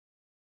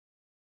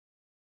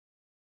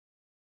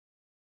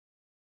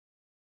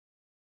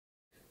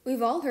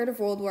We've all heard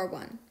of World War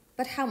I,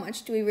 but how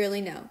much do we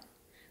really know?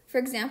 For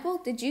example,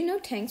 did you know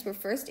tanks were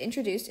first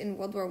introduced in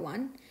World War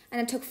I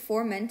and it took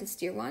 4 men to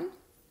steer one?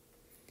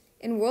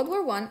 In World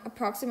War I,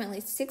 approximately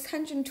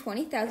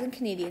 620,000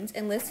 Canadians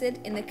enlisted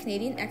in the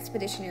Canadian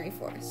Expeditionary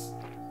Force.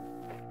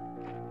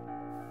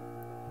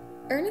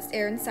 Ernest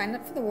Aaron signed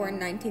up for the war in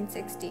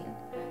 1916,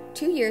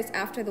 2 years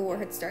after the war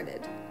had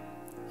started.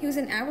 He was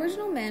an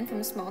Aboriginal man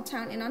from a small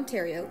town in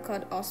Ontario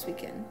called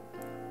Oswego.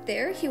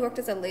 There, he worked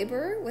as a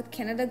laborer with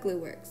Canada Glue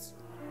Works.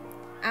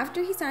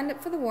 After he signed up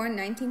for the war in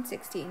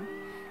 1916,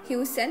 he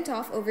was sent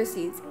off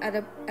overseas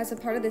as a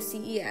part of the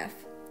CEF,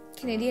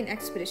 Canadian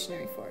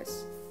Expeditionary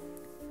Force.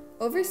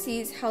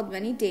 Overseas held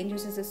many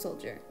dangers as a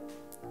soldier.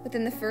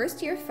 Within the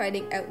first year of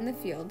fighting out in the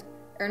field,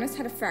 Ernest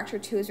had a fracture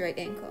to his right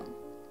ankle.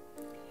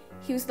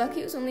 He was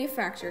lucky it was only a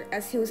fracture,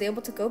 as he was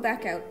able to go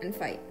back out and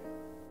fight.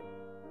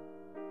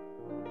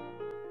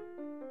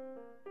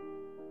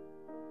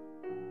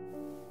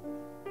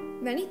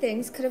 Many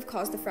things could have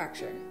caused the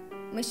fracture: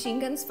 machine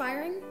guns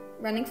firing,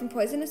 running from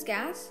poisonous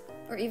gas,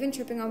 or even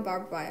tripping on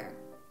barbed wire.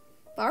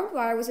 Barbed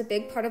wire was a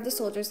big part of the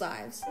soldiers'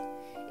 lives.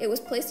 It was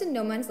placed in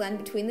no man's land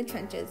between the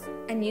trenches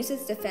and used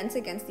as defense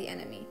against the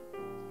enemy.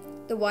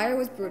 The wire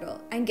was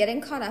brutal, and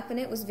getting caught up in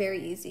it was very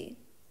easy.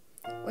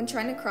 When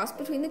trying to cross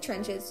between the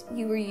trenches,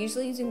 you were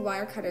usually using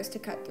wire cutters to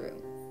cut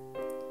through.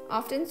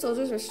 Often,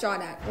 soldiers were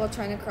shot at while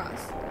trying to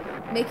cross,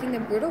 making the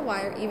brutal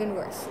wire even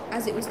worse,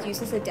 as it was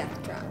used as a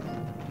death trap.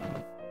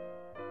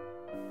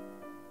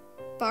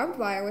 Barbed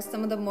wire was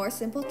some of the more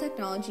simple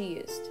technology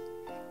used.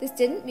 This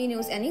didn't mean it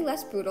was any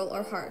less brutal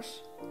or harsh.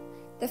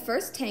 The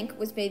first tank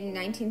was made in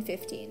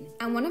 1915,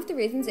 and one of the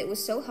reasons it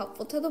was so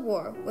helpful to the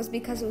war was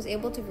because it was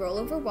able to roll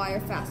over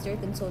wire faster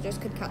than soldiers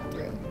could cut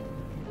through.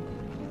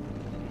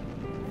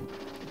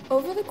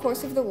 Over the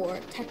course of the war,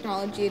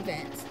 technology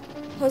advanced,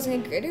 posing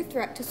a greater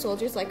threat to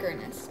soldiers like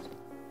Ernest.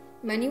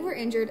 Many were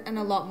injured and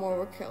a lot more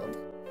were killed.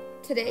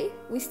 Today,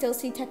 we still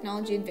see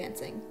technology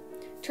advancing,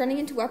 turning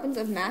into weapons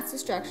of mass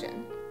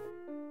destruction.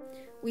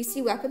 We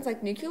see weapons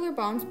like nuclear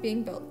bombs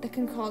being built that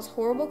can cause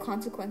horrible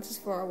consequences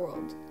for our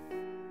world.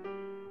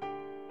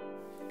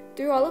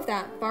 Through all of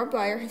that, barbed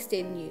wire has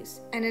stayed in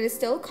use, and it is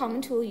still a common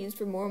tool used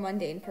for more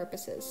mundane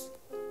purposes.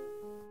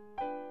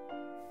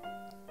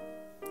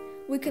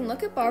 We can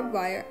look at barbed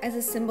wire as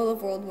a symbol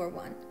of World War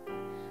I.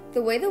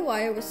 The way the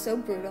wire was so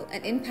brutal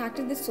and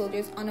impacted the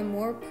soldiers on a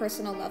more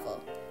personal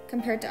level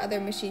compared to other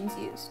machines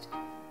used.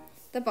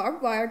 The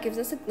barbed wire gives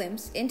us a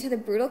glimpse into the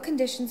brutal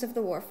conditions of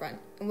the war front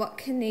and what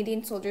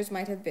Canadian soldiers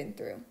might have been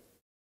through.